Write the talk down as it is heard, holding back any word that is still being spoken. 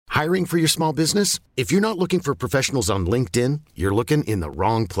Hiring for your small business? If you're not looking for professionals on LinkedIn, you're looking in the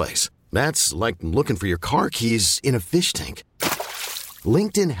wrong place. That's like looking for your car keys in a fish tank.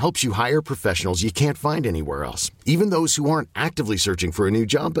 LinkedIn helps you hire professionals you can't find anywhere else, even those who aren't actively searching for a new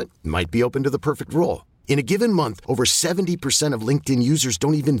job but might be open to the perfect role. In a given month, over 70% of LinkedIn users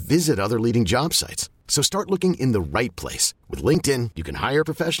don't even visit other leading job sites. So start looking in the right place. With LinkedIn, you can hire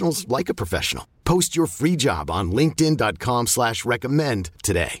professionals like a professional. Post your free job on linkedin.com/recommend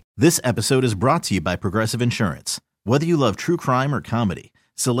today. This episode is brought to you by Progressive Insurance. Whether you love true crime or comedy,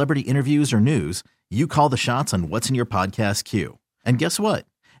 celebrity interviews or news, you call the shots on what's in your podcast queue. And guess what?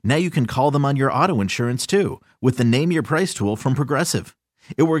 Now you can call them on your auto insurance too with the Name Your Price tool from Progressive.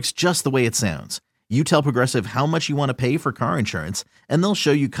 It works just the way it sounds. You tell Progressive how much you want to pay for car insurance, and they'll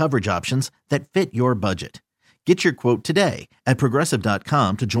show you coverage options that fit your budget. Get your quote today at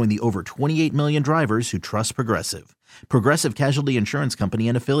Progressive.com to join the over 28 million drivers who trust Progressive. Progressive Casualty Insurance Company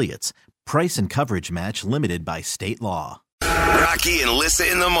and Affiliates. Price and coverage match limited by state law. Rocky and Lissa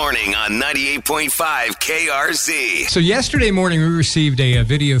in the morning on 98.5 KRZ. So yesterday morning we received a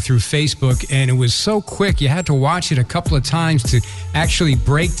video through Facebook, and it was so quick you had to watch it a couple of times to actually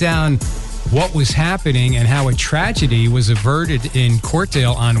break down what was happening and how a tragedy was averted in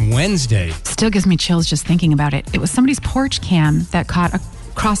Courtdale on Wednesday. Still gives me chills just thinking about it. It was somebody's porch cam that caught a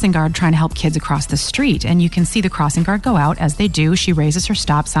crossing guard trying to help kids across the street. And you can see the crossing guard go out as they do. She raises her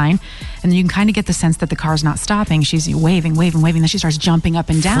stop sign, and you can kind of get the sense that the car's not stopping. She's waving. Then she starts jumping up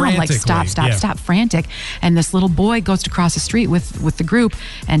and down like stop, frantic. And this little boy goes to cross the street with the group,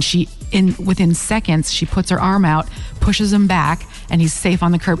 and within seconds, she puts her arm out, pushes him back, and he's safe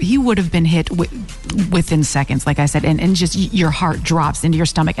on the curb. He would have been hit within seconds, like I said, and just your heart drops into your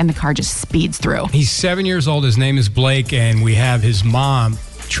stomach, and the car just speeds through. He's 7 years old. His name is Blake, and we have his mom,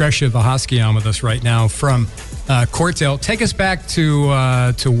 Tresha Vahaskian, with us right now from Courtdale. Take us back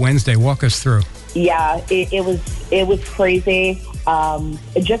to Wednesday. Walk us through. Yeah, it was crazy.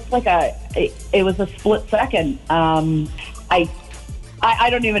 Just like it was a split second. I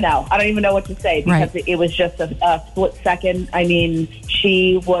don't even know. I don't even know what to say because it was just a split second. I mean,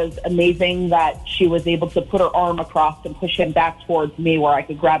 she was amazing that she was able to put her arm across and push him back towards me where I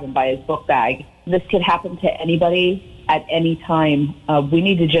could grab him by his book bag. This could happen to anybody at any time. We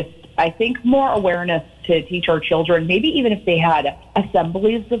need to just, I think, more awareness to teach our children, maybe even if they had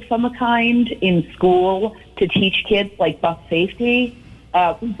assemblies of some kind in school to teach kids like bus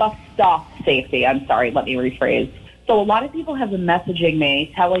stop safety. I'm sorry, let me rephrase. So a lot of people have been messaging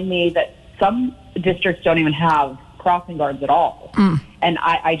me, telling me that some districts don't even have crossing guards at all. And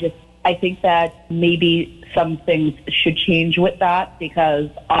I think that maybe some things should change with that, because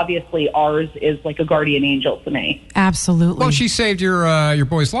obviously ours is like a guardian angel to me. Absolutely. Well, she saved your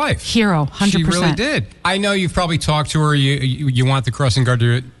boy's life. Hero, 100%. She really did. I know you've probably talked to her. You want the crossing guard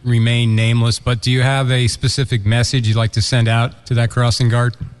to remain nameless, but do you have a specific message you'd like to send out to that crossing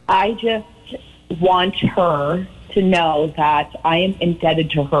guard? I just want her to know that I am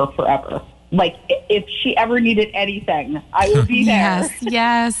indebted to her forever. Like, if she ever needed anything, I will be there.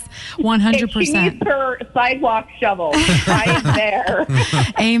 Yes, 100%. If she needs her sidewalk shovel, I am there.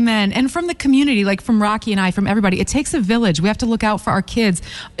 Amen. And from the community, like from Rocky and I, from everybody, it takes a village. We have to look out for our kids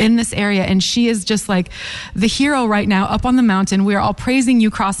in this area. And she is just like the hero right now up on the mountain. We are all praising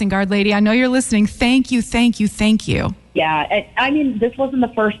you, crossing guard lady. I know you're listening. Thank you, thank you, thank you. Yeah, and I mean, this wasn't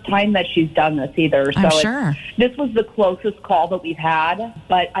the first time that she's done this either. So I'm sure. This was the closest call that we've had.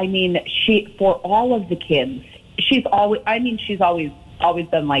 But I mean, for all of the kids, she's always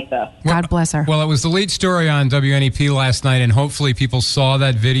been like this. God bless her. Well, it was the lead story on WNEP last night, and hopefully people saw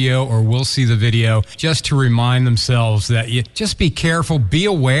that video or will see the video just to remind themselves that you just be careful, be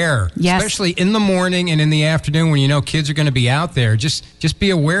aware, especially in the morning and in the afternoon when you know kids are going to be out there. Just be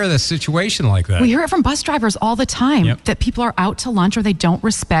aware of the situation like that. We hear it from bus drivers all the time that people are out to lunch or they don't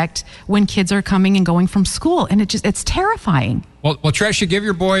respect when kids are coming and going from school, and it's terrifying. Well, Tresha, give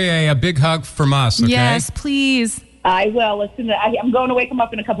your boy a big hug from us, okay? Yes, please. I will. Listen, I'm going to wake him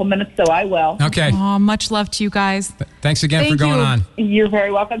up in a couple minutes, so I will. Okay. Oh, much love to you guys. Thanks again for going on. You're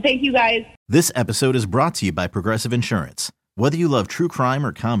very welcome. Thank you, guys. This episode is brought to you by Progressive Insurance. Whether you love true crime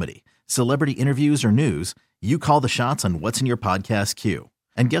or comedy, celebrity interviews or news, you call the shots on what's in your podcast queue.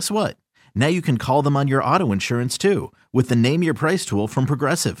 And guess what? Now you can call them on your auto insurance too with the Name Your Price tool from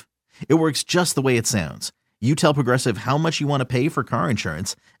Progressive. It works just the way it sounds. You tell Progressive how much you want to pay for car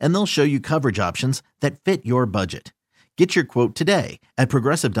insurance, and they'll show you coverage options that fit your budget. Get your quote today at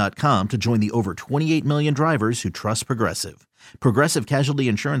Progressive.com to join the over 28 million drivers who trust Progressive. Progressive Casualty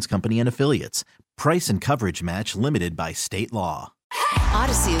Insurance Company and Affiliates. Price and coverage match limited by state law.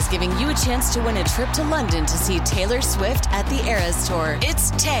 Odyssey is giving you a chance to win a trip to London to see Taylor Swift at the Eras Tour.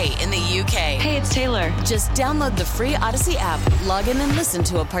 It's Tay in the UK. Hey, it's Taylor. Just download the free Odyssey app, log in and listen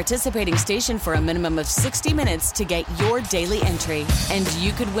to a participating station for a minimum of 60 minutes to get your daily entry. And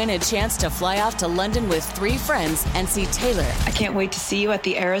you could win a chance to fly off to London with 3 friends and see Taylor. I can't wait to see you at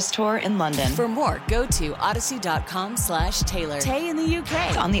the Eras Tour in London. For more, go to odyssey.com/Taylor. Tay in the UK.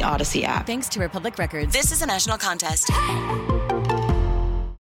 It's on the Odyssey app. Thanks to Republic Records. This is a national contest.